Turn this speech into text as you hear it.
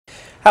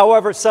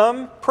However,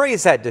 some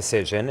praise that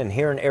decision, and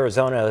here in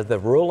Arizona, the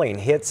ruling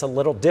hits a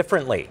little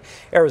differently.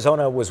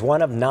 Arizona was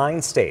one of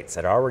 9 states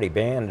that already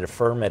banned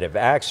affirmative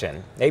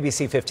action.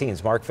 ABC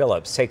 15's Mark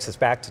Phillips takes us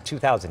back to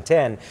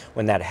 2010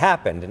 when that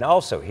happened, and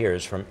also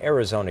hears from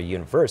Arizona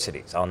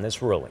universities on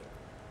this ruling.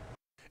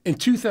 In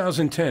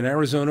 2010,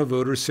 Arizona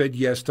voters said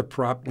yes to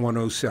Prop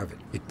 107.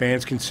 It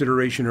bans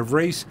consideration of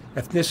race,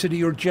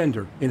 ethnicity, or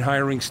gender in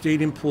hiring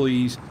state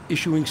employees,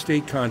 issuing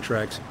state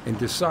contracts, and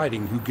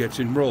deciding who gets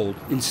enrolled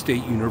in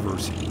state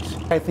universities.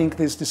 I think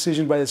this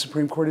decision by the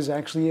Supreme Court is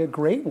actually a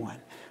great one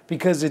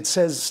because it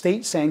says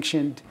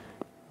state-sanctioned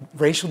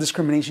racial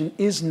discrimination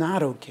is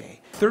not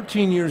okay.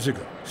 13 years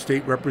ago,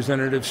 State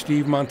Representative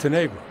Steve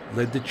Montenegro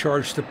led the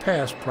charge to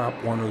pass Prop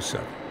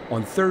 107.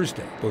 On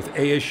Thursday, both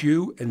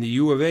ASU and the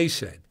U of A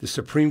said the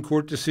Supreme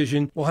Court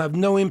decision will have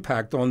no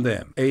impact on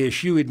them.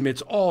 ASU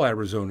admits all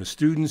Arizona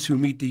students who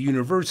meet the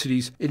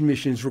university's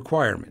admissions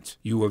requirements.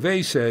 U of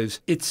A says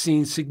it's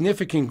seen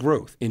significant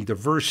growth in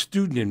diverse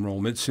student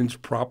enrollment since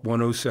Prop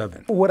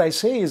 107. What I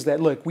say is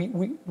that, look,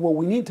 what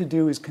we need to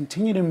do is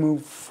continue to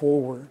move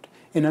forward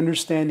in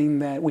understanding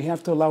that we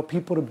have to allow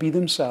people to be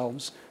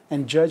themselves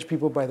and judge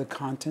people by the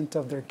content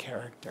of their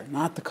character,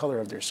 not the color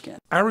of their skin.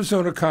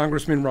 Arizona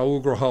Congressman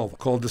Raul Grijalva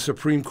called the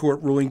Supreme Court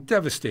ruling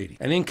devastating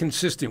and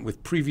inconsistent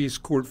with previous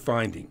court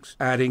findings,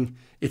 adding,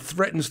 "It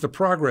threatens the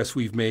progress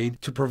we've made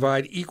to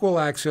provide equal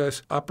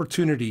access,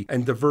 opportunity,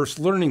 and diverse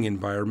learning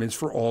environments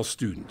for all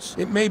students."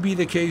 It may be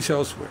the case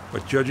elsewhere,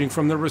 but judging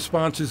from the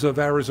responses of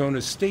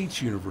Arizona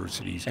State's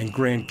universities and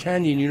Grand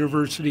Canyon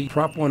University,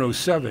 Prop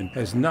 107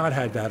 has not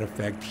had that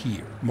effect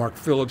here. Mark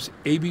Phillips,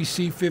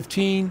 ABC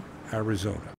 15, Arizona.